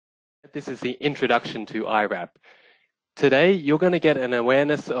this is the introduction to iRAP. Today, you're going to get an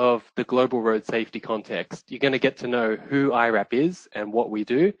awareness of the global road safety context. You're going to get to know who iRAP is and what we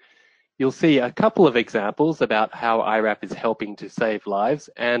do. You'll see a couple of examples about how iRAP is helping to save lives.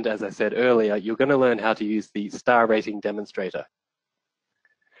 And as I said earlier, you're going to learn how to use the star rating demonstrator.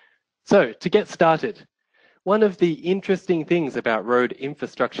 So to get started, one of the interesting things about road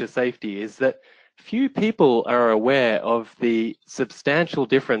infrastructure safety is that few people are aware of the substantial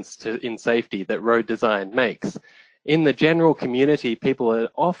difference in safety that road design makes. In the general community, people are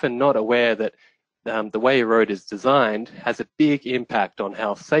often not aware that the way a road is designed has a big impact on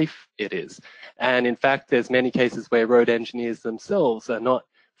how safe it is. And in fact, there's many cases where road engineers themselves are not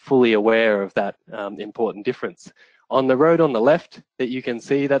fully aware of that important difference. On the road on the left that you can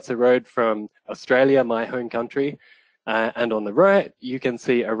see, that's a road from Australia, my home country. And on the right, you can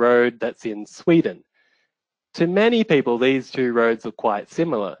see a road that's in Sweden. To many people, these two roads are quite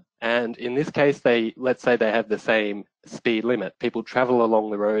similar. And in this case, let's say they have the same speed limit. People travel along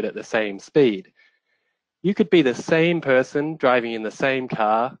the road at the same speed. You could be the same person driving in the same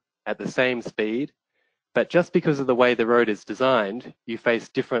car at the same speed, but just because of the way the road is designed, you face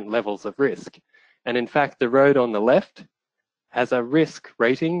different levels of risk. And in fact, the road on the left has a risk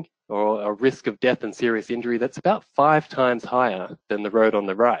rating or a risk of death and serious injury that's about 5 times higher than the road on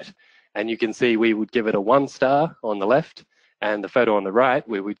the right. And you can see we would give it a 1 star on the left, and the photo on the right,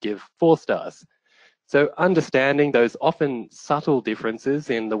 we would give 4 stars. So understanding those often subtle differences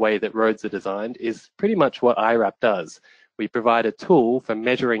in the way that roads are designed is pretty much what iRAP does. We provide a tool for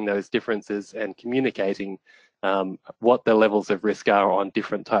measuring those differences and communicating what the levels of risk are on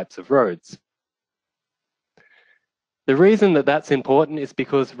different types of roads. The reason that that's important is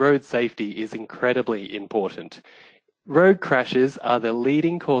because road safety is incredibly important. Road crashes are the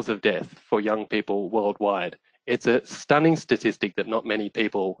leading cause of death for young people worldwide. It's a stunning statistic that not many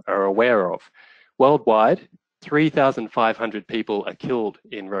people are aware of. Worldwide, 3,500 people are killed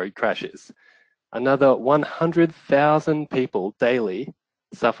in road crashes. Another 100,000 people daily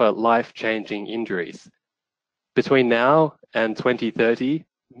suffer life-changing injuries. Between now and 2030,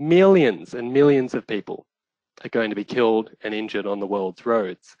 millions and millions of people are going to be killed and injured on the world's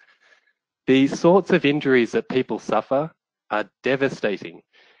roads. These sorts of injuries that people suffer are devastating.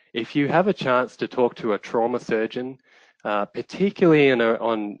 If you have a chance to talk to a trauma surgeon, particularly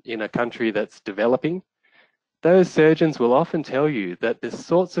in a country that's developing, those surgeons will often tell you that the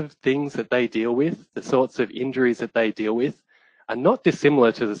sorts of things that they deal with, the sorts of injuries that they deal with, are not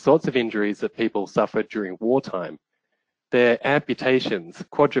dissimilar to the sorts of injuries that people suffered during wartime. They're amputations,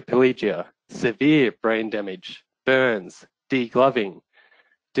 quadriplegia, severe brain damage, burns, degloving,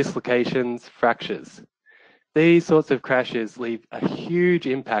 dislocations, fractures. These sorts of crashes leave a huge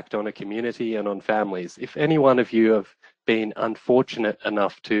impact on a community and on families. If any one of you have been unfortunate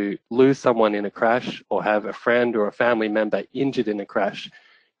enough to lose someone in a crash or have a friend or a family member injured in a crash,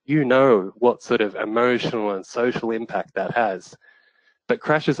 you know what sort of emotional and social impact that has. But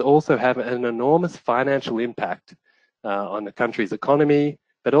crashes also have an enormous financial impact on the country's economy,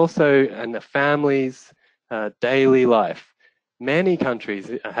 but also in the family's daily life. Many countries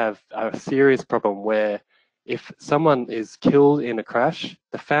have a serious problem where if someone is killed in a crash,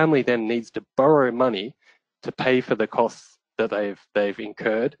 the family then needs to borrow money to pay for the costs that they've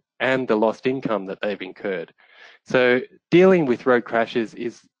incurred and the lost income that they've incurred. So dealing with road crashes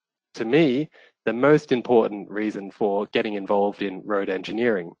is, to me, the most important reason for getting involved in road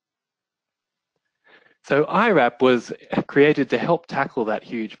engineering. So iRAP was created to help tackle that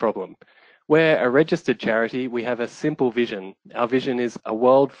huge problem. We're a registered charity. We have a simple vision. Our vision is a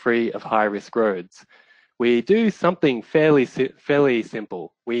world free of high-risk roads. We do something fairly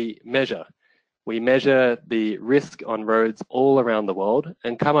simple. We measure the risk on roads all around the world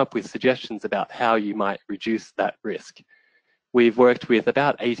and come up with suggestions about how you might reduce that risk. We've worked with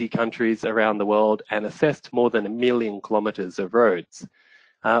about 80 countries around the world and assessed more than 1 million kilometers of roads.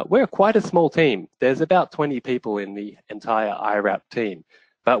 We're quite a small team. There's about 20 people in the entire iRAP team,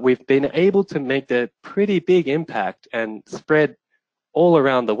 but we've been able to make a pretty big impact and spread all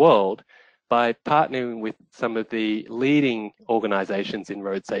around the world by partnering with some of the leading organizations in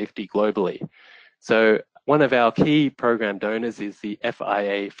road safety globally. So one of our key program donors is the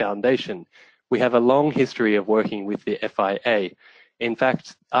FIA Foundation. We have a long history of working with the FIA. In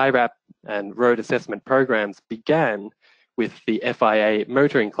fact, iRAP and road assessment programs began with the FIA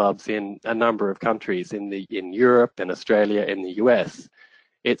motoring clubs in a number of countries in Europe and Australia and the US.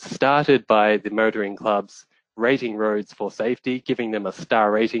 It started by the motoring clubs rating roads for safety, giving them a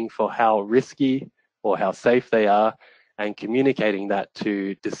star rating for how risky or how safe they are, and communicating that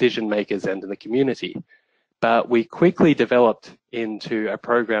to decision makers and to the community. But we quickly developed into a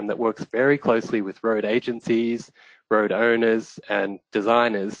program that works very closely with road agencies, road owners, and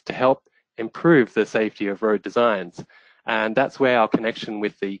designers to help improve the safety of road designs. And that's where our connection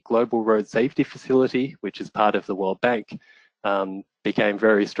with the Global Road Safety Facility, which is part of the World Bank, became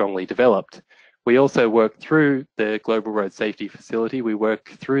very strongly developed. We also work through the Global Road Safety Facility. We work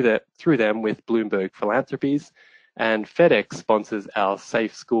through them with Bloomberg Philanthropies, and FedEx sponsors our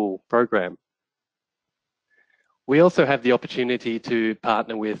Safe School program. We also have the opportunity to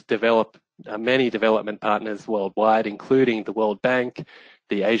partner with many development partners worldwide, including the World Bank,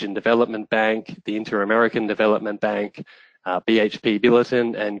 the Asian Development Bank, the Inter-American Development Bank, BHP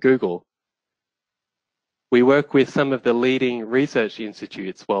Billiton, and Google. We work with some of the leading research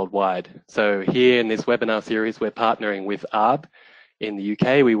institutes worldwide. So here in this webinar series, we're partnering with ARRB. In the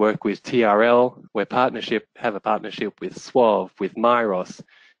UK, we work with TRL. We have a partnership with SWAV, with MIROS,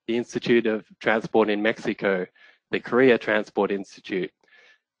 the Institute of Transport in Mexico, the Korea Transport Institute.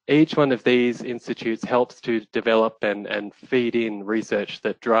 Each one of these institutes helps to develop and feed in research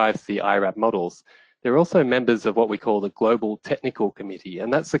that drives the iRAP models. They're also members of what we call the Global Technical Committee,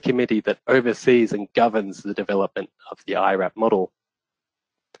 and that's the committee that oversees and governs the development of the iRAP model.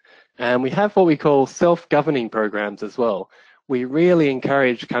 And we have what we call self-governing programs as well. We really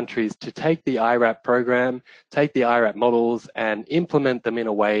encourage countries to take the iRAP program, take the iRAP models, and implement them in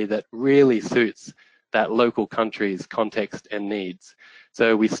a way that really suits that local country's context and needs.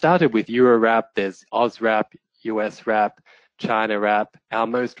 So we started with EuroRAP, there's OzRAP, USRAP, ChinaRAP. Our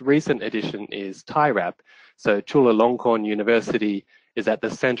most recent addition is ThaiRAP. So Chulalongkorn University is at the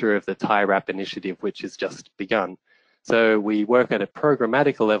center of the ThaiRAP initiative, which has just begun. So we work at a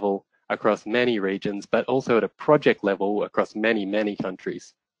programmatic level across many regions, but also at a project level across many, many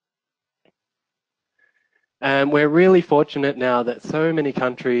countries. And we're really fortunate now that so many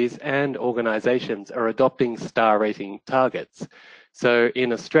countries and organizations are adopting star rating targets. So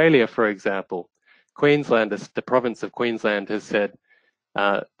in Australia, for example, Queensland, the province of Queensland has said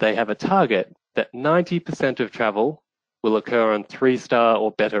they have a target that 90% of travel will occur on 3-star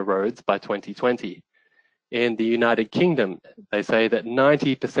or better roads by 2020. In the United Kingdom, they say that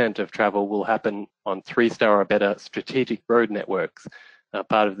 90% of travel will happen on 3-star or better strategic road networks,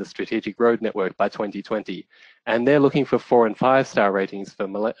 part of the strategic road network by 2020. And they're looking for 4- and 5-star ratings for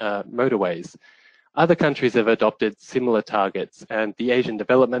motorways. Other countries have adopted similar targets, and the Asian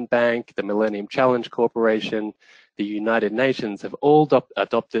Development Bank, the Millennium Challenge Corporation, the United Nations have all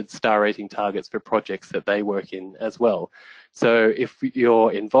adopted star rating targets for projects that they work in as well. So if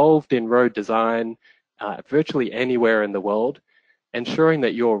you're involved in road design virtually anywhere in the world, ensuring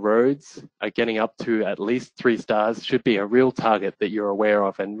that your roads are getting up to at least 3 stars should be a real target that you're aware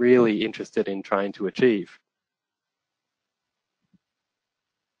of and really interested in trying to achieve.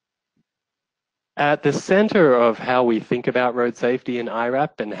 At the center of how we think about road safety in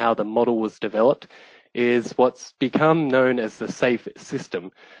iRAP and how the model was developed is what's become known as the safe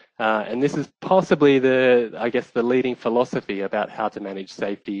system. And this is possibly the leading philosophy about how to manage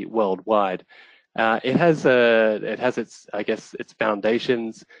safety worldwide. It has its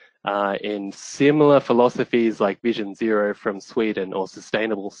foundations in similar philosophies like Vision Zero from Sweden or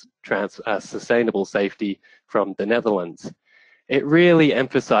sustainable safety from the Netherlands. It really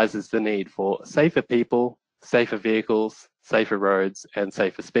emphasizes the need for safer people, safer vehicles, safer roads, and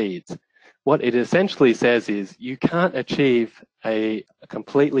safer speeds. What it essentially says is you can't achieve a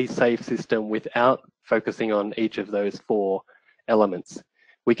completely safe system without focusing on each of those 4 elements.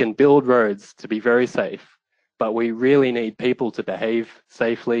 We can build roads to be very safe, but we really need people to behave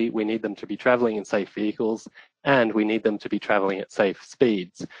safely. We need them to be traveling in safe vehicles, and we need them to be traveling at safe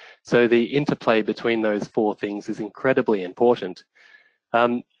speeds. So the interplay between those 4 things is incredibly important.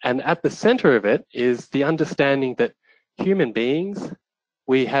 And at the center of it is the understanding that human beings,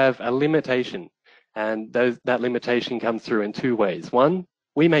 we have a limitation, and that limitation comes through in 2 ways. 1,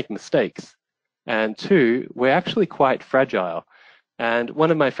 we make mistakes, and 2, we're actually quite fragile. And one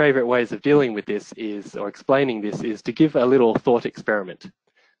of my favorite ways of dealing with this or explaining this is to give a little thought experiment.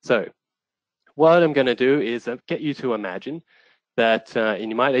 So what I'm going to do is get you to imagine that, and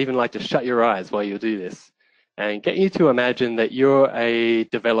you might even like to shut your eyes while you do this, and get you to imagine that you're a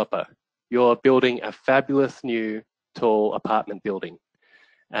developer. You're building a fabulous new tall apartment building.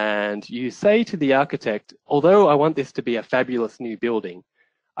 And you say to the architect, although I want this to be a fabulous new building,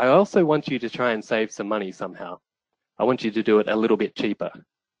 I also want you to try and save some money somehow. I want you to do it a little bit cheaper.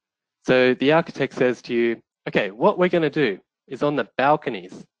 So the architect says to you, okay, what we're going to do is on the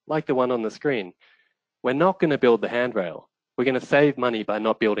balconies, like the one on the screen, we're not going to build the handrail. We're going to save money by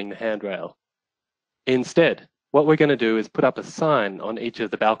not building the handrail. Instead, what we're going to do is put up a sign on each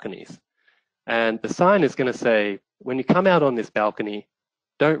of the balconies. And the sign is going to say, when you come out on this balcony,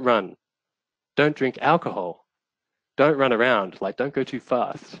 don't run, don't drink alcohol, don't run around, like don't go too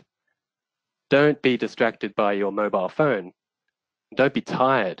fast, don't be distracted by your mobile phone, don't be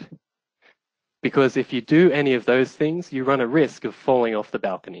tired. Because if you do any of those things, you run a risk of falling off the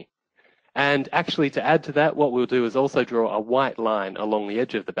balcony. And actually, to add to that, what we'll do is also draw a white line along the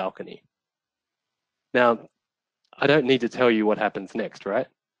edge of the balcony. Now, I don't need to tell you what happens next, right?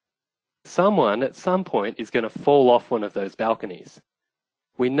 Someone at some point is going to fall off one of those balconies.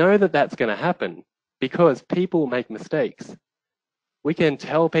 We know that that's going to happen because people make mistakes. We can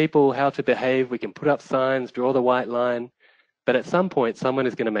tell people how to behave, we can put up signs, draw the white line, but at some point someone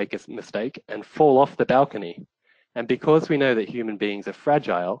is going to make a mistake and fall off the balcony. And because we know that human beings are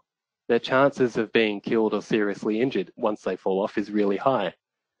fragile, their chances of being killed or seriously injured once they fall off is really high.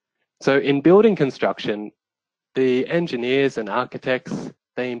 So in building construction, the engineers and architects,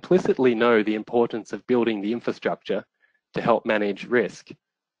 they implicitly know the importance of building the infrastructure to help manage risk.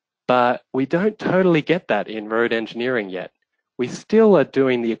 But we don't totally get that in road engineering yet. We still are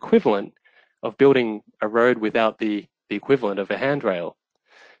doing the equivalent of building a road without the equivalent of a handrail.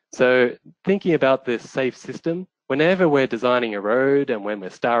 So thinking about this safe system, whenever we're designing a road and when we're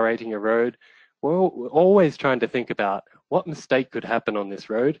star rating a road, we're always trying to think about what mistake could happen on this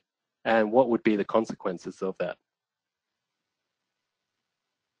road and what would be the consequences of that.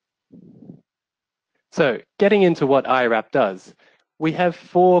 So getting into what iRAP does, we have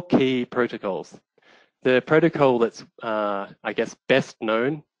 4 key protocols. The protocol that's, I guess, best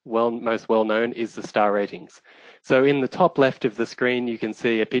known, most well known, is the star ratings. So in the top left of the screen, you can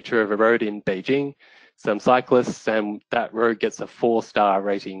see a picture of a road in Beijing, some cyclists, and that road gets a 4-star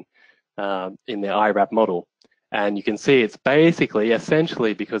rating in the iRAP model. And you can see it's basically,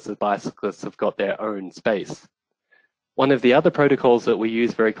 essentially, because the bicyclists have got their own space. One of the other protocols that we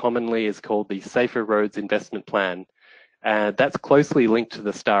use very commonly is called the Safer Roads Investment Plan. And that's closely linked to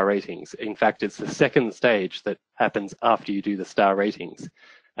the star ratings. In fact, it's the second stage that happens after you do the star ratings.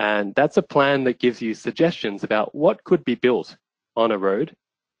 And that's a plan that gives you suggestions about what could be built on a road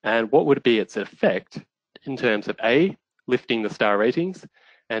and what would be its effect in terms of A, lifting the star ratings,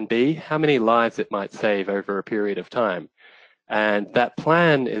 and B, how many lives it might save over a period of time. And that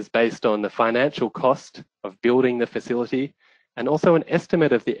plan is based on the financial cost of building the facility and also an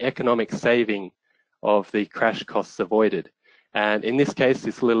estimate of the economic saving of the crash costs avoided. And in this case,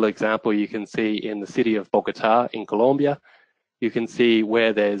 this little example you can see in the city of Bogota in Colombia, you can see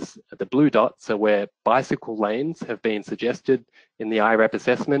where there's the blue dots are where bicycle lanes have been suggested in the iRAP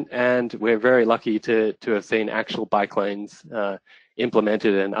assessment, and we're very lucky to have seen actual bike lanes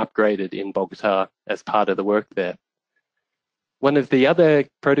implemented and upgraded in Bogota as part of the work there. One of the other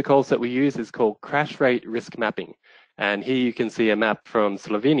protocols that we use is called crash rate risk mapping. And here you can see a map from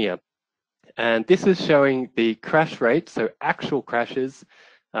Slovenia. And this is showing the crash rate, so actual crashes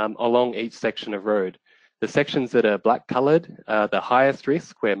along each section of road. The sections that are black colored are the highest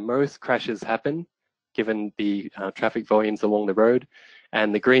risk, where most crashes happen, given the traffic volumes along the road.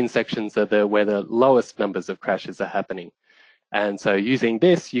 And the green sections are where the lowest numbers of crashes are happening. And so using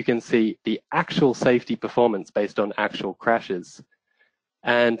this, you can see the actual safety performance based on actual crashes.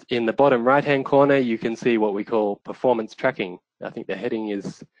 And in the bottom right-hand corner, you can see what we call performance tracking. I think the heading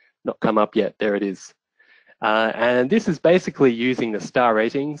is not come up yet. There it is. And this is basically using the star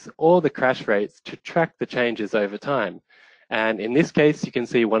ratings or the crash rates to track the changes over time. And in this case, you can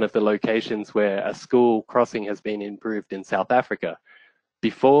see one of the locations where a school crossing has been improved in South Africa.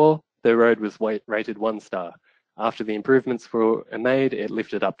 Before, the road was rated 1 star. After the improvements were made, it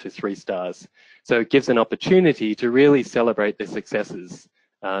lifted up to 3 stars. So it gives an opportunity to really celebrate the successes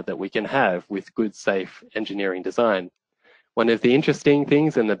that we can have with good, safe engineering design. One of the interesting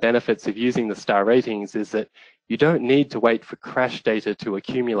things and the benefits of using the star ratings is that you don't need to wait for crash data to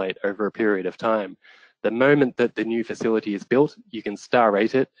accumulate over a period of time. The moment that the new facility is built, you can star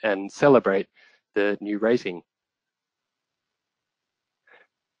rate it and celebrate the new rating.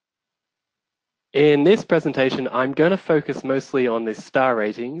 In this presentation, I'm going to focus mostly on the star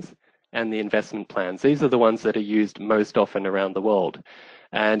ratings and the investment plans. These are the ones that are used most often around the world.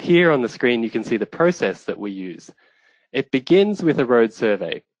 And here on the screen, you can see the process that we use. It begins with a road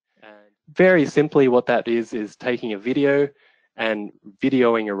survey. And very simply, what that is taking a video and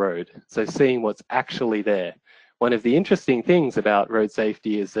videoing a road. So seeing what's actually there. One of the interesting things about road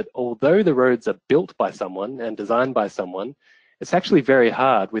safety is that although the roads are built by someone and designed by someone, it's actually very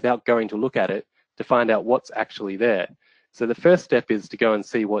hard without going to look at it to find out what's actually there. So the first step is to go and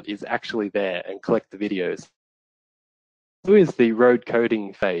see what is actually there and collect the videos. Two is the road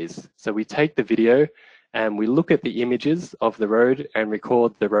coding phase. So we take the video and we look at the images of the road and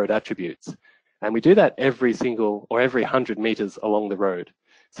record the road attributes. And we do that every 100 meters along the road.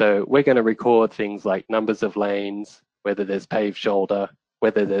 So we're going to record things like numbers of lanes, whether there's paved shoulder,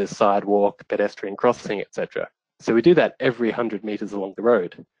 whether there's sidewalk, pedestrian crossing, etc. So we do that every 100 meters along the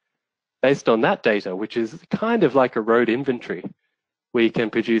road. Based on that data, which is kind of like a road inventory, we can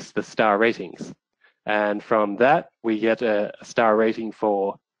produce the star ratings. And from that, we get a star rating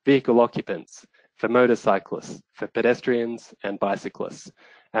for vehicle occupants, for motorcyclists, for pedestrians and bicyclists.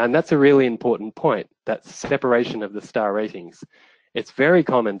 And that's a really important point, that separation of the star ratings. It's very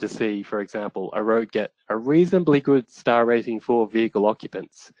common to see, for example, a road get a reasonably good star rating for vehicle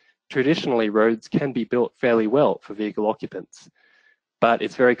occupants. Traditionally, roads can be built fairly well for vehicle occupants, but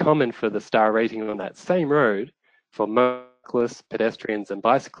it's very common for the star rating on that same road for motorists, pedestrians and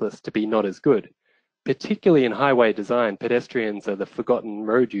bicyclists to be not as good. Particularly in highway design, pedestrians are the forgotten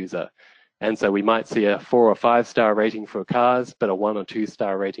road user. And so we might see a 4 or 5 star rating for cars, but a 1 or 2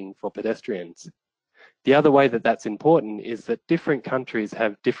 star rating for pedestrians. The other way that that's important is that different countries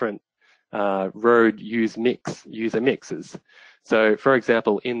have different road user mixes. So for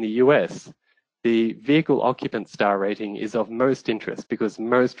example, in the US, the vehicle occupant star rating is of most interest because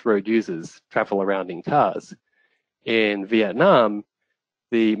most road users travel around in cars. In Vietnam,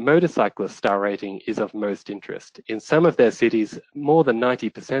 the motorcyclist star rating is of most interest. In some of their cities, more than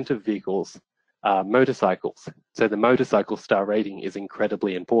 90% of vehicles are motorcycles. So the motorcycle star rating is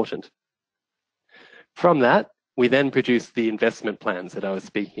incredibly important. From that, we then produce the investment plans that I was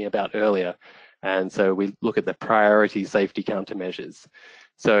speaking about earlier. And so we look at the priority safety countermeasures.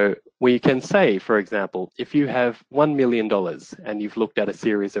 So we can say, for example, if you have $1 million and you've looked at a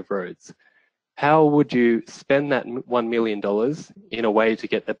series of roads, how would you spend that $1 million in a way to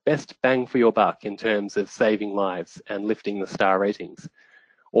get the best bang for your buck in terms of saving lives and lifting the star ratings?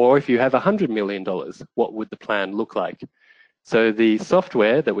 Or if you have $100 million, what would the plan look like? So the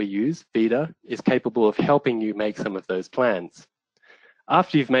software that we use, Vida, is capable of helping you make some of those plans.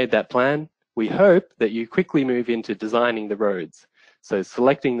 After you've made that plan, we hope that you quickly move into designing the roads. So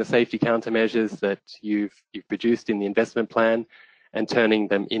selecting the safety countermeasures that you've produced in the investment plan and turning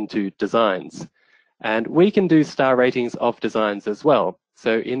them into designs. And we can do star ratings of designs as well.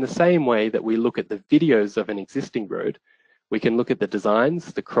 So in the same way that we look at the videos of an existing road, we can look at the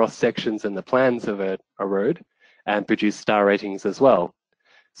designs, the cross sections and the plans of a road and produce star ratings as well.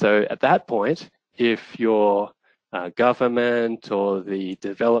 So at that point, if your government or the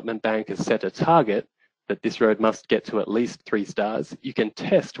development bank has set a target that this road must get to at least 3 stars, you can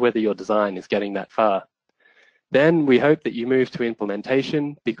test whether your design is getting that far. Then we hope that you move to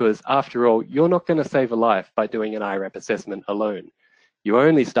implementation because after all, you're not going to save a life by doing an iRAP assessment alone. You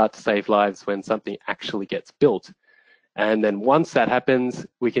only start to save lives when something actually gets built. And then once that happens,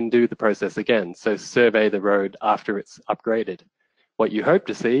 we can do the process again. So survey the road after it's upgraded. What you hope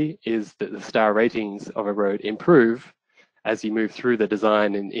to see is that the star ratings of a road improve as you move through the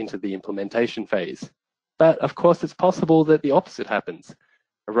design and into the implementation phase. But of course, it's possible that the opposite happens.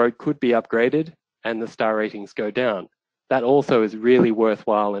 A road could be upgraded and the star ratings go down. That also is really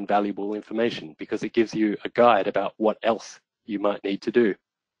worthwhile and valuable information because it gives you a guide about what else you might need to do.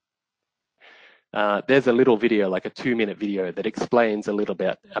 There's a little video, like a 2-minute video, that explains a little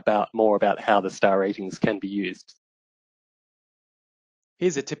bit more about how the star ratings can be used.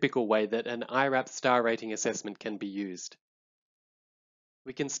 Here's a typical way that an iRAP star rating assessment can be used.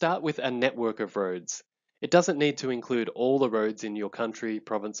 We can start with a network of roads. It doesn't need to include all the roads in your country,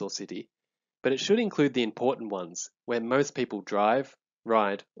 province or city, but it should include the important ones where most people drive,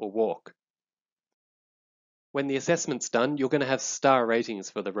 ride or walk. When the assessment's done, you're going to have star ratings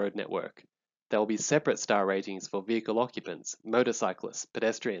for the road network. There will be separate star ratings for vehicle occupants, motorcyclists,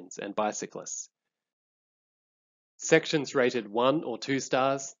 pedestrians, and bicyclists. Sections rated 1 or 2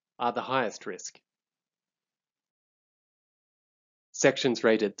 stars are the highest risk. Sections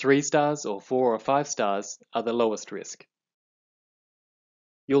rated 3 stars or 4 or 5 stars are the lowest risk.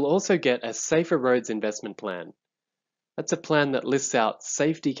 You'll also get a Safer Roads investment plan. That's a plan that lists out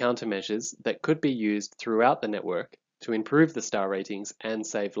safety countermeasures that could be used throughout the network to improve the star ratings and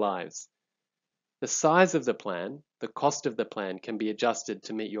save lives. The size of the plan, the cost of the plan, can be adjusted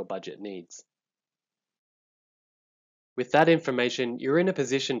to meet your budget needs. With that information, you're in a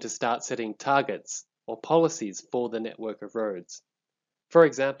position to start setting targets or policies for the network of roads. For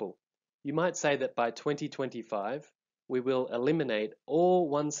example, you might say that by 2025, we will eliminate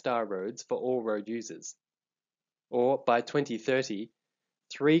all 1-star roads for all road users. Or by 2030,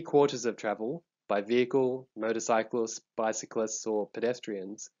 3/4 of travel by vehicle, motorcyclists, bicyclists, or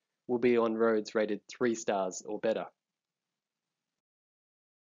pedestrians will be on roads rated 3 stars or better.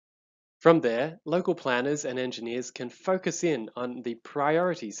 From there, local planners and engineers can focus in on the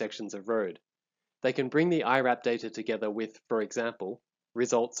priority sections of road. They can bring the iRAP data together with, for example,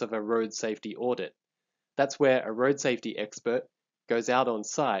 results of a road safety audit. That's where a road safety expert goes out on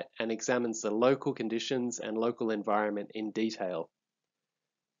site and examines the local conditions and local environment in detail.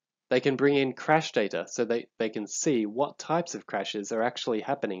 They can bring in crash data so they can see what types of crashes are actually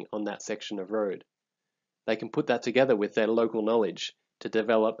happening on that section of road. They can put that together with their local knowledge to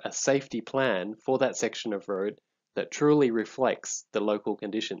develop a safety plan for that section of road that truly reflects the local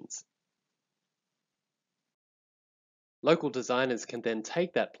conditions. Local designers can then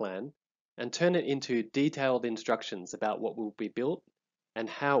take that plan and turn it into detailed instructions about what will be built and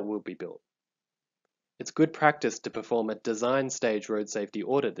how it will be built. It's good practice to perform a design stage road safety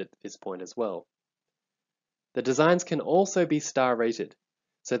audit at this point as well. The designs can also be star rated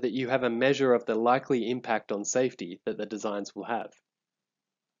so that you have a measure of the likely impact on safety that the designs will have.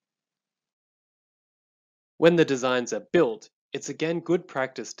 When the designs are built, it's again good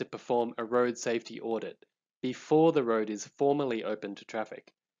practice to perform a road safety audit before the road is formally open to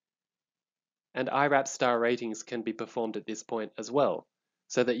traffic. And iRAP star ratings can be performed at this point as well,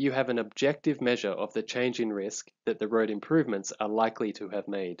 so that you have an objective measure of the change in risk that the road improvements are likely to have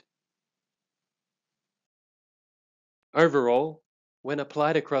made. Overall, when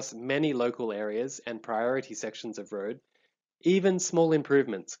applied across many local areas and priority sections of road, even small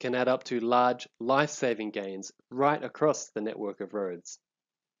improvements can add up to large, life-saving gains right across the network of roads.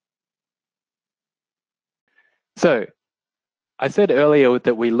 So, I said earlier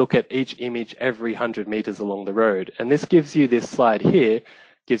that we look at each image every 100 meters along the road, and this slide here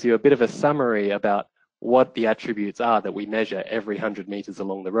gives you a bit of a summary about what the attributes are that we measure every 100 meters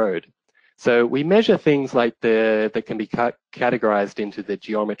along the road. So we measure things like that can be categorized into the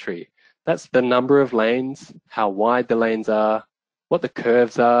geometry. That's the number of lanes, how wide the lanes are, what the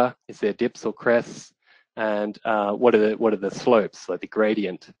curves are, is there dips or crests, and what are the slopes, like the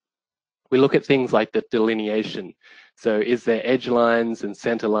gradient. We look at things like the delineation. So is there edge lines and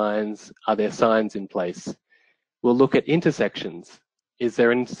center lines? Are there signs in place? We'll look at intersections. Is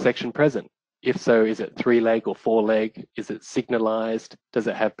there an intersection present? If so, is it 3-leg or 4-leg? Is it signalized? Does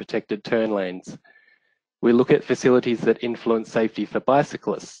it have protected turn lanes? We look at facilities that influence safety for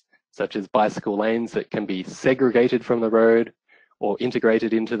bicyclists, such as bicycle lanes that can be segregated from the road or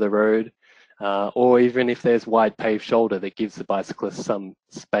integrated into the road, or even if there's wide paved shoulder that gives the bicyclist some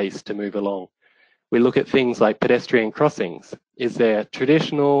space to move along. We look at things like pedestrian crossings. Is there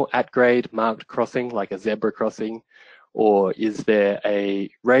traditional at-grade marked crossing like a zebra crossing, or is there a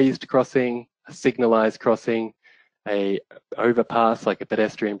raised crossing, a signalized crossing, a overpass like a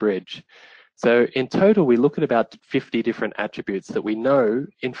pedestrian bridge? So in total, we look at about 50 different attributes that we know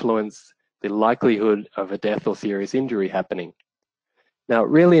influence the likelihood of a death or serious injury happening. Now,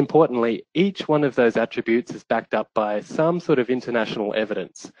 really importantly, each one of those attributes is backed up by some sort of international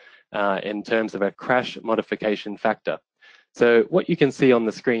evidence in terms of a crash modification factor. So what you can see on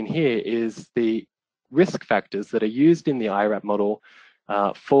the screen here is the risk factors that are used in the iRAP model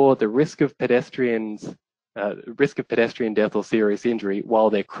for the risk of pedestrian death or serious injury while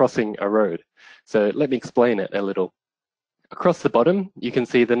they're crossing a road. So let me explain it a little. Across the bottom, you can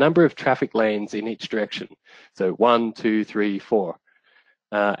see the number of traffic lanes in each direction. So 1, 2, 3, 4.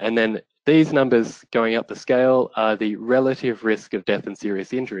 And then these numbers going up the scale are the relative risk of death and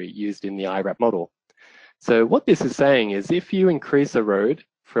serious injury used in the iRAP model. So what this is saying is if you increase a road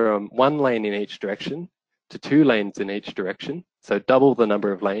from 1 lane in each direction to 2 lanes in each direction, so double the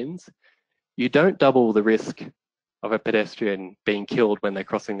number of lanes, you don't double the risk of a pedestrian being killed when they're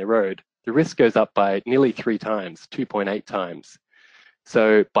crossing the road. The risk goes up by nearly 3 times, 2.8 times.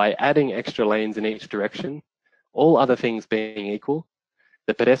 So by adding extra lanes in each direction, all other things being equal,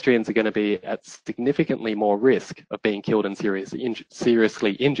 the pedestrians are going to be at significantly more risk of being killed and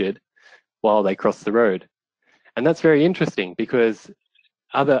seriously injured while they cross the road. And that's very interesting because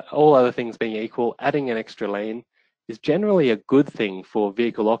all other things being equal, adding an extra lane is generally a good thing for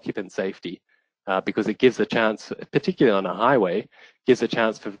vehicle occupant safety because it gives a chance, particularly on a highway, gives a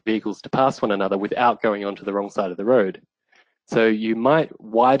chance for vehicles to pass one another without going onto the wrong side of the road. So you might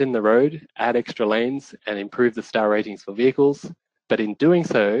widen the road, add extra lanes, and improve the star ratings for vehicles, but in doing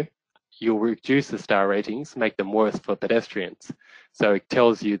so, you'll reduce the star ratings, make them worse for pedestrians. So it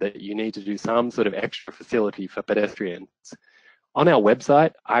tells you that you need to do some sort of extra facility for pedestrians. On our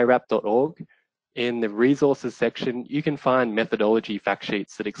website, irap.org, in the resources section, you can find methodology fact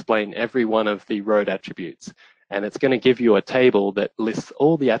sheets that explain every one of the road attributes. And it's going to give you a table that lists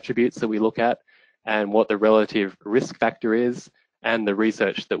all the attributes that we look at and what the relative risk factor is and the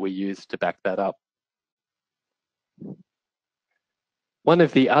research that we use to back that up. One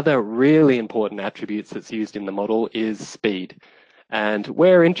of the other really important attributes that's used in the model is speed. And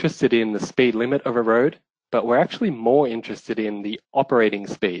we're interested in the speed limit of a road, but we're actually more interested in the operating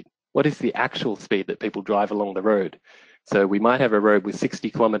speed. What is the actual speed that people drive along the road? So we might have a road with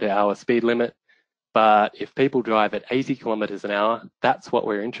 60-kilometre-hour speed limit, but if people drive at 80 kilometers an hour, that's what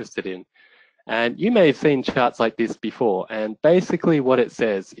we're interested in. And you may have seen charts like this before. And basically what it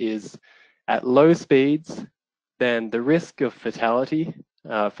says is at low speeds, then the risk of fatality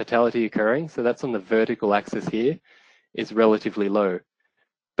occurring, so that's on the vertical axis here, is relatively low.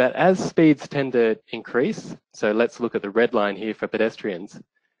 But as speeds tend to increase, so let's look at the red line here for pedestrians,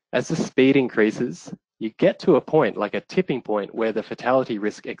 as the speed increases, you get to a point, like a tipping point, where the fatality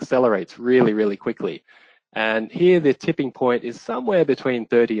risk accelerates really, really quickly. And here the tipping point is somewhere between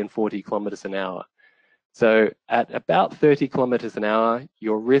 30 and 40 kilometers an hour. So at about 30 kilometers an hour,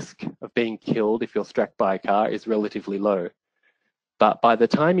 your risk of being killed if you're struck by a car is relatively low. But by the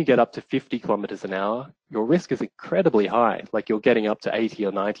time you get up to 50 kilometers an hour, your risk is incredibly high, like you're getting up to 80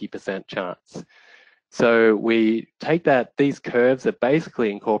 or 90% chance. So we take that, these curves are basically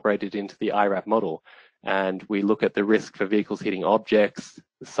incorporated into the iRAP model, and we look at the risk for vehicles hitting objects,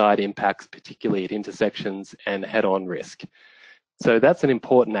 the side impacts, particularly at intersections, and head-on risk. So that's an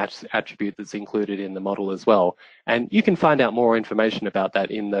important attribute that's included in the model as well. And you can find out more information about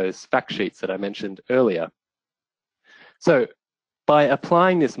that in those fact sheets that I mentioned earlier. So by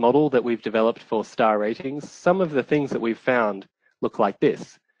applying this model that we've developed for star ratings, some of the things that we've found look like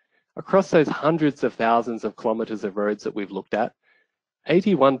this. Across those hundreds of thousands of kilometers of roads that we've looked at,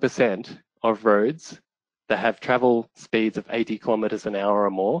 81% of roads that have travel speeds of 80 kilometers an hour or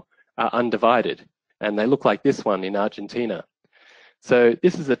more are undivided. And they look like this one in Argentina. So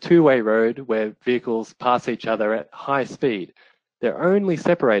this is a two-way road where vehicles pass each other at high speed. They're only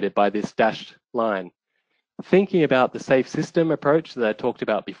separated by this dashed line. Thinking about the safe system approach that I talked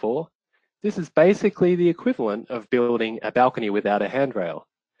about before, this is basically the equivalent of building a balcony without a handrail.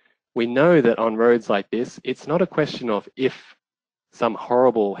 We know that on roads like this, it's not a question of if some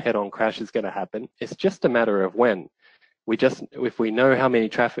horrible head-on crash is going to happen. It's just a matter of when. If we know how many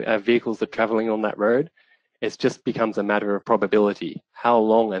vehicles are traveling on that road, it just becomes a matter of probability. How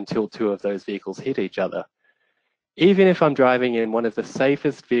long until two of those vehicles hit each other? Even if I'm driving in one of the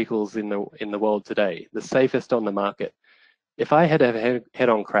safest vehicles in the world today, the safest on the market, if I had a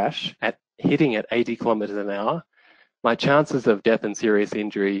head-on crash hitting at 80 kilometers an hour, my chances of death and serious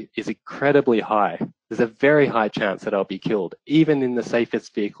injury is incredibly high. There's a very high chance that I'll be killed, even in the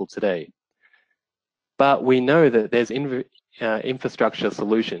safest vehicle today. But we know that there's infrastructure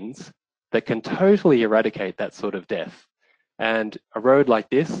solutions that can totally eradicate that sort of death. And a road like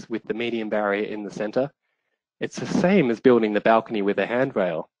this with the median barrier in the center, it's the same as building the balcony with a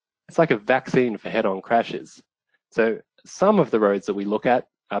handrail. It's like a vaccine for head-on crashes. So some of the roads that we look at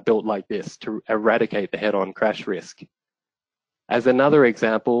are built like this to eradicate the head-on crash risk. As another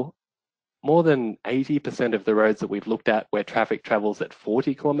example, more than 80% of the roads that we've looked at where traffic travels at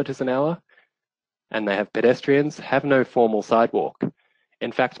 40 kilometers an hour and they have pedestrians have no formal sidewalk.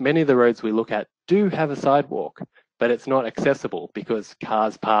 In fact, many of the roads we look at do have a sidewalk, but it's not accessible because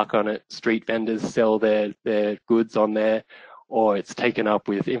cars park on it, street vendors sell their goods on there, or it's taken up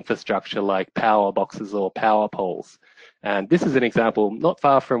with infrastructure like power boxes or power poles. And this is an example not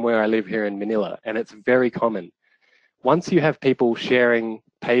far from where I live here in Manila, and it's very common. Once you have people sharing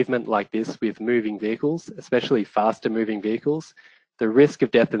pavement like this with moving vehicles, especially faster moving vehicles, the risk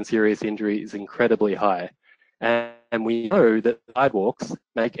of death and serious injury is incredibly high. And we know that sidewalks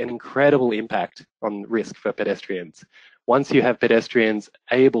make an incredible impact on risk for pedestrians. Once you have pedestrians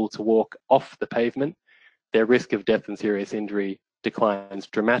able to walk off the pavement, their risk of death and serious injury declines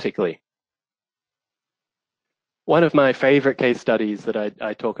dramatically. One of my favorite case studies that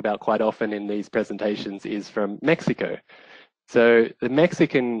I talk about quite often in these presentations is from Mexico. So the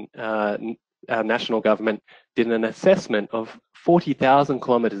Mexican national government did an assessment of 40,000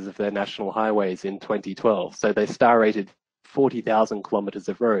 kilometers of their national highways in 2012. So they star rated 40,000 kilometers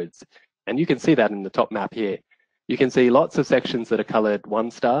of roads. And you can see that in the top map here. You can see lots of sections that are colored 1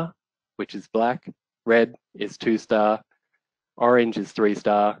 star, which is black, red is 2 star, orange is 3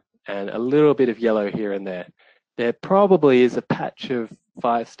 star, and a little bit of yellow here and there. There probably is a patch of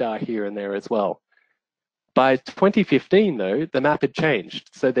 5 star here and there as well. By 2015, though, the map had changed.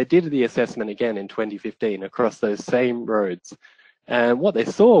 So they did the assessment again in 2015 across those same roads. And what they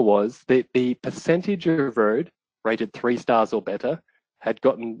saw was that the percentage of road rated 3 stars or better had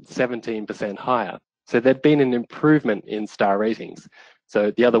gotten 17% higher. So there'd been an improvement in star ratings.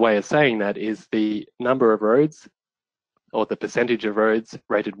 So the other way of saying that is the number of roads or the percentage of roads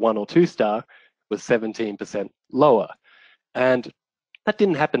rated 1 or 2 star was 17% lower. And That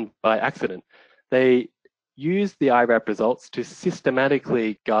didn't happen by accident. They used the iRAP results to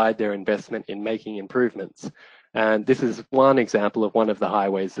systematically guide their investment in making improvements. And this is one example of one of the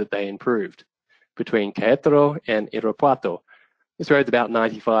highways that they improved between Querétaro and Irapuato. This road's about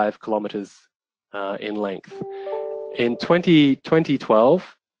 95 kilometers in length. In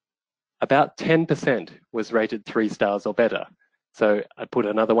 2012, about 10% was rated 3 stars or better. So I put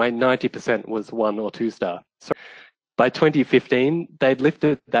another way, 90% was 1 or 2 star. So by 2015, they'd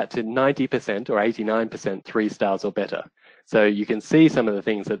lifted that to 90% or 89% 3 stars or better. So you can see some of the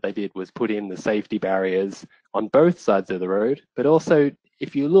things that they did was put in the safety barriers on both sides of the road, but also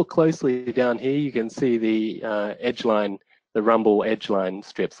if you look closely down here, you can see the edge line, the rumble edge line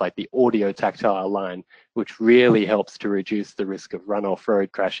strips, like the audio tactile line, which really helps to reduce the risk of runoff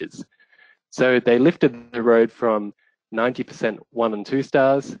road crashes. So they lifted the road from 90% 1 and 2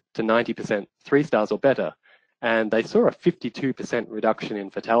 stars to 90% 3 stars or better. And they saw a 52% reduction in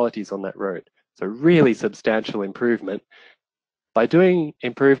fatalities on that road. So really substantial improvement by doing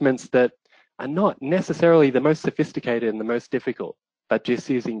improvements that are not necessarily the most sophisticated and the most difficult, but just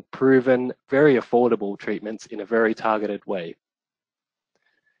using proven, very affordable treatments in a very targeted way.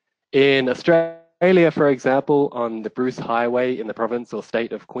 In Australia, for example, on the Bruce Highway in the province or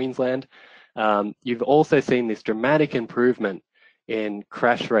state of Queensland, you've also seen this dramatic improvement in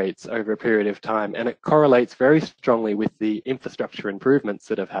crash rates over a period of time, and it correlates very strongly with the infrastructure improvements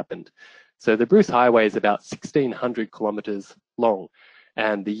that have happened. So the Bruce Highway is about 1,600 kilometers long,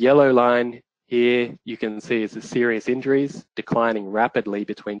 and the yellow line here you can see is the serious injuries declining rapidly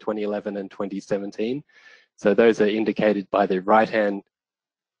between 2011 and 2017. So those are indicated by the right-hand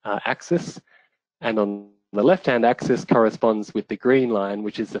axis, and on the left-hand axis corresponds with the green line,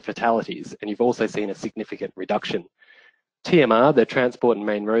 which is the fatalities, and you've also seen a significant reduction. TMR, the Transport and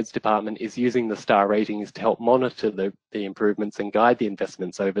Main Roads Department, is using the star ratings to help monitor the improvements and guide the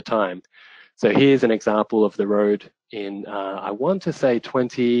investments over time. So here's an example of the road in, I want to say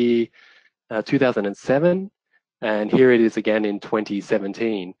 2007, and here it is again in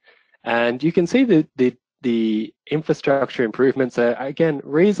 2017. And you can see that the infrastructure improvements are, again,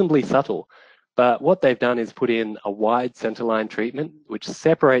 reasonably subtle. But what they've done is put in a wide centerline treatment, which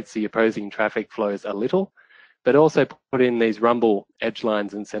separates the opposing traffic flows a little, but also put in these rumble edge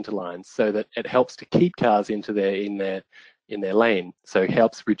lines and center lines so that it helps to keep cars into in their lane. So it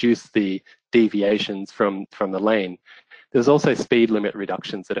helps reduce the deviations from the lane. There's also speed limit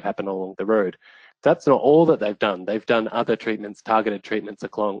reductions that have happened along the road. That's not all that they've done. They've done other treatments, targeted treatments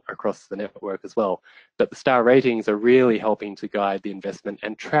across the network as well. But the star ratings are really helping to guide the investment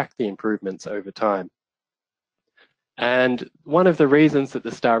and track the improvements over time. And one of the reasons that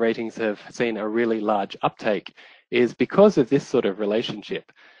the star ratings have seen a really large uptake is because of this sort of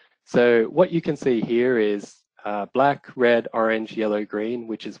relationship. So what you can see here is black, red, orange, yellow, green,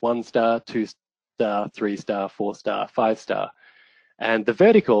 which is 1 star, 2 star, 3 star, 4 star, 5 star. And the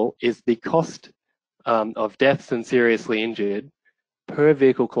vertical is the cost of deaths and seriously injured per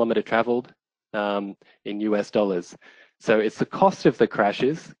vehicle kilometer traveled in US dollars. So it's the cost of the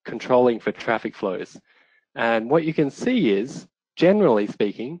crashes controlling for traffic flows. And what you can see is, generally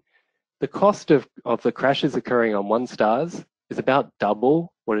speaking, the cost of the crashes occurring on 1 stars is about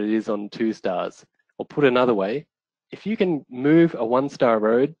double what it is on 2 stars. Or put another way, if you can move a 1-star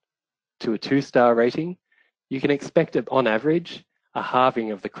road to a 2-star rating, you can expect, on average, a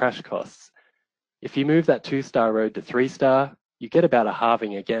halving of the crash costs. If you move that 2-star road to 3-star, you get about a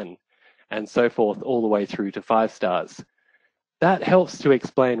halving again, and so forth all the way through to 5 stars. That helps to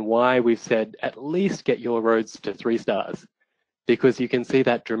explain why we've said at least get your roads to 3 stars, because you can see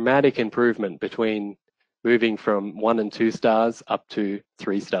that dramatic improvement between moving from 1 and 2 stars up to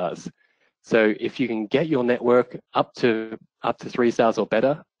 3 stars. So if you can get your network up to 3 stars or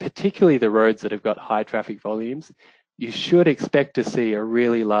better, particularly the roads that have got high traffic volumes, you should expect to see a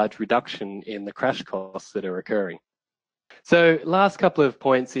really large reduction in the crash costs that are occurring. So last couple of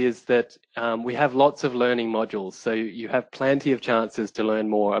points is that we have lots of learning modules. So you have plenty of chances to learn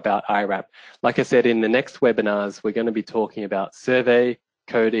more about iRAP. Like I said, in the next webinars, we're going to be talking about survey,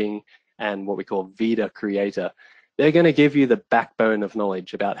 coding, and what we call VIDA Creator. They're going to give you the backbone of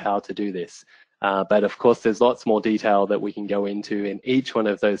knowledge about how to do this. But of course, there's lots more detail that we can go into in each one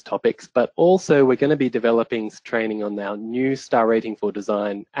of those topics. But also, we're going to be developing training on our new Star Rating for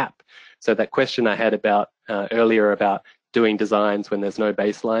Design app. So that question I had about earlier about doing designs when there's no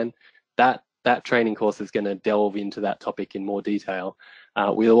baseline, that training course is going to delve into that topic in more detail.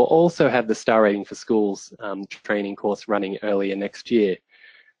 We will also have the Star Rating for Schools training course running earlier next year.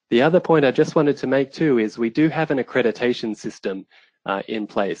 The other point I just wanted to make too is we do have an accreditation system in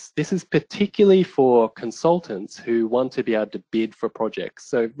place. This is particularly for consultants who want to be able to bid for projects.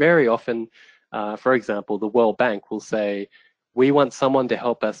 So very often, for example, the World Bank will say, we want someone to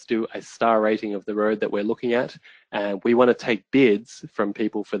help us do a star rating of the road that we're looking at, and we want to take bids from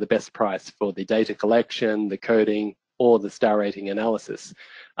people for the best price for the data collection, the coding, or the star rating analysis.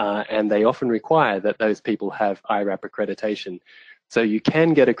 And they often require that those people have iRAP accreditation. So you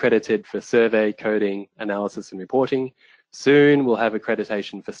can get accredited for survey, coding, analysis, and reporting. Soon we'll have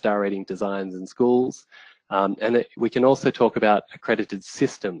accreditation for star rating designs in schools. We can also talk about accredited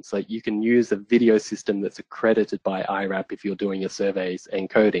systems. Like you can use a video system that's accredited by iRAP if you're doing your surveys and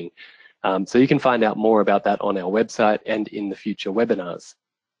coding. So you can find out more about that on our website and in the future webinars.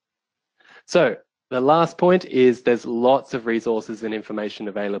 So the last point is there's lots of resources and information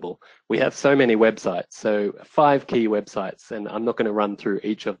available. We have so many websites, so 5 key websites, and I'm not going to run through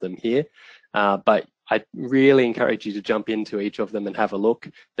each of them here, but I really encourage you to jump into each of them and have a look.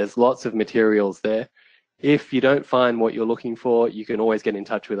 There's lots of materials there. If you don't find what you're looking for, you can always get in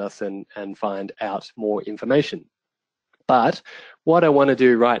touch with us and find out more information. But what I want to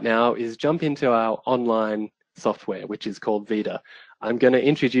do right now is jump into our online software, which is called VIDA. I'm going to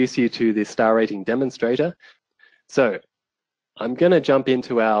introduce you to the star rating demonstrator. So I'm going to jump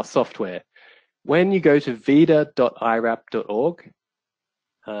into our software. When you go to vida.irap.org,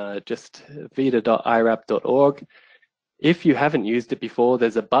 just vida.irap.org, if you haven't used it before,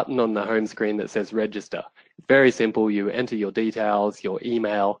 there's a button on the home screen that says register. Very simple. You enter your details, your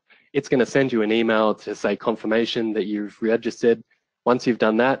email. It's going to send you an email to say confirmation that you've registered. Once you've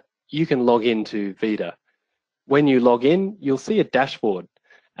done that, you can log into VIDA. When you log in, you'll see a dashboard,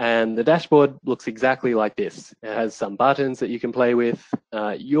 and the dashboard looks exactly like this. It has some buttons that you can play with.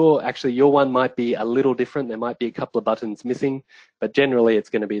 Your one might be a little different. There might be a couple of buttons missing, but generally it's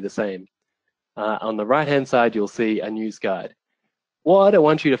going to be the same. On the right-hand side, you'll see a news guide. What I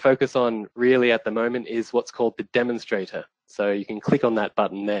want you to focus on really at the moment is what's called the demonstrator. So you can click on that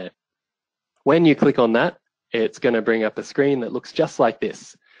button there. When you click on that, it's going to bring up a screen that looks just like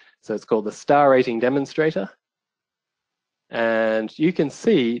this. So it's called the star rating demonstrator. And you can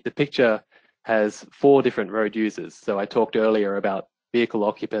see the picture has 4 different road users. So I talked earlier about vehicle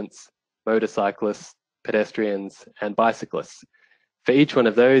occupants, motorcyclists, pedestrians, and bicyclists. For each one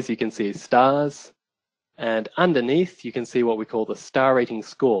of those, you can see stars, and underneath you can see what we call the star rating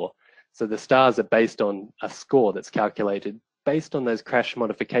score. So the stars are based on a score that's calculated based on those crash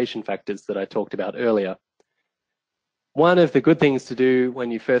modification factors that I talked about earlier. One of the good things to do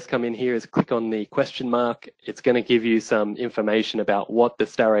when you first come in here is click on the question mark. It's going to give you some information about what the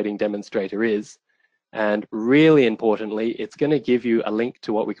star rating demonstrator is. And really importantly, it's going to give you a link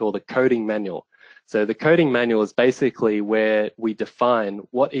to what we call the coding manual. So the coding manual is basically where we define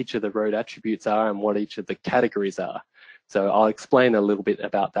what each of the road attributes are and what each of the categories are. So I'll explain a little bit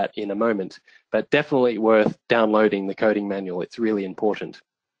about that in a moment, but definitely worth downloading the coding manual. It's really important.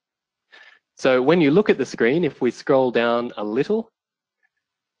 So when you look at the screen, if we scroll down a little,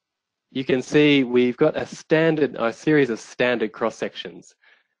 you can see we've got a series of standard cross sections.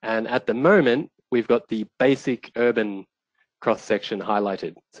 And at the moment, we've got the basic urban cross section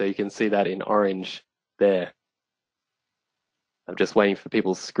highlighted. So you can see that in orange there. I'm just waiting for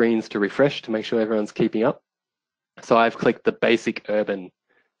people's screens to refresh to make sure everyone's keeping up. So I've clicked the basic urban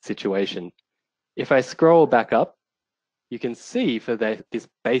situation. If I scroll back up, you can see for this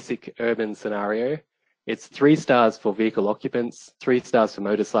basic urban scenario, it's 3 stars for vehicle occupants, 3 stars for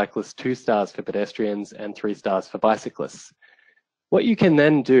motorcyclists, 2 stars for pedestrians, and 3 stars for bicyclists. What you can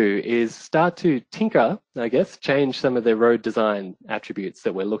then do is start to tinker, I guess, change some of the road design attributes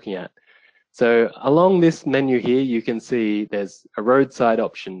that we're looking at. So along this menu here, you can see there's a roadside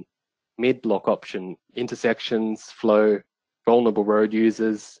option, mid-block option, intersections, flow, vulnerable road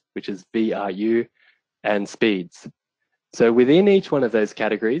users, which is VRU, and speeds. So within each one of those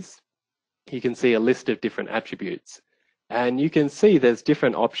categories, you can see a list of different attributes. And you can see there's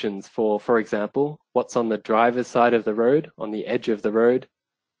different options for example, what's on the driver's side of the road, on the edge of the road,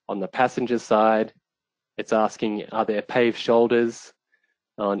 on the passenger side. It's asking, are there paved shoulders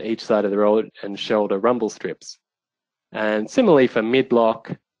on each side of the road and shoulder rumble strips? And similarly for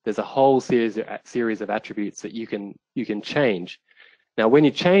mid-block, there's a whole series of attributes that you can change. Now, when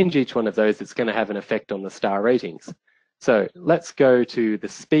you change each one of those, it's going to have an effect on the star ratings. So let's go to the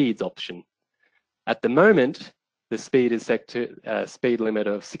speeds option. At the moment, the speed is set to a speed limit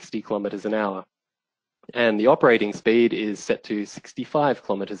of 60 kilometers an hour. And the operating speed is set to 65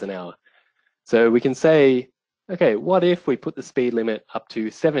 kilometers an hour. So we can say, okay, what if we put the speed limit up to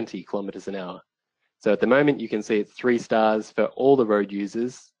 70 kilometers an hour? So at the moment, you can see it's 3 stars for all the road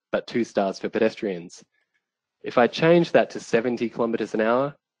users, but 2 stars for pedestrians. If I change that to 70 kilometers an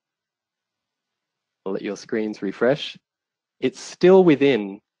hour, I'll let your screens refresh, it's still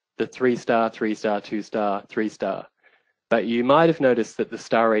within the 3-star, 3-star, 2-star, 3-star. But you might have noticed that the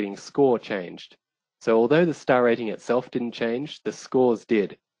star rating score changed. So although the star rating itself didn't change, the scores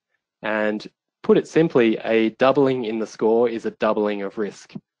did. And put it simply, a doubling in the score is a doubling of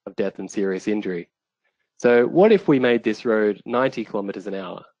risk of death and serious injury. So what if we made this road 90 kilometers an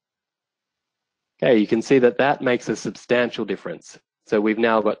hour? Okay, you can see that that makes a substantial difference. So we've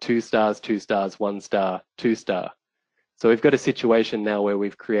now got 2 stars, 2 stars, 1 star, 2 star. So we've got a situation now where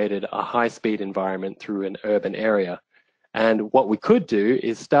we've created a high-speed environment through an urban area. And what we could do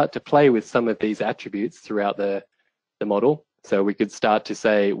is start to play with some of these attributes throughout the model. So we could start to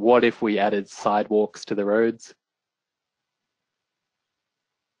say, what if we added sidewalks to the roads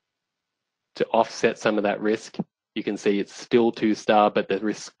to offset some of that risk? You can see it's still 2-star, but the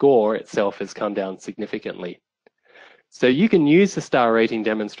risk score itself has come down significantly. So you can use the star rating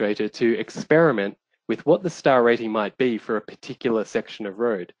demonstrator to experiment with what the star rating might be for a particular section of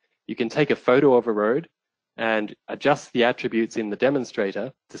road. You can take a photo of a road and adjust the attributes in the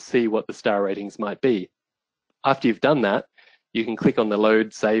demonstrator to see what the star ratings might be. After you've done that, you can click on the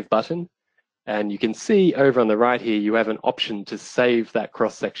Load Save button, and you can see over on the right here, you have an option to save that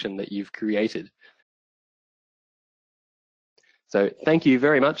cross-section that you've created. So thank you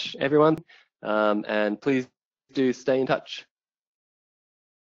very much, everyone, and please do stay in touch.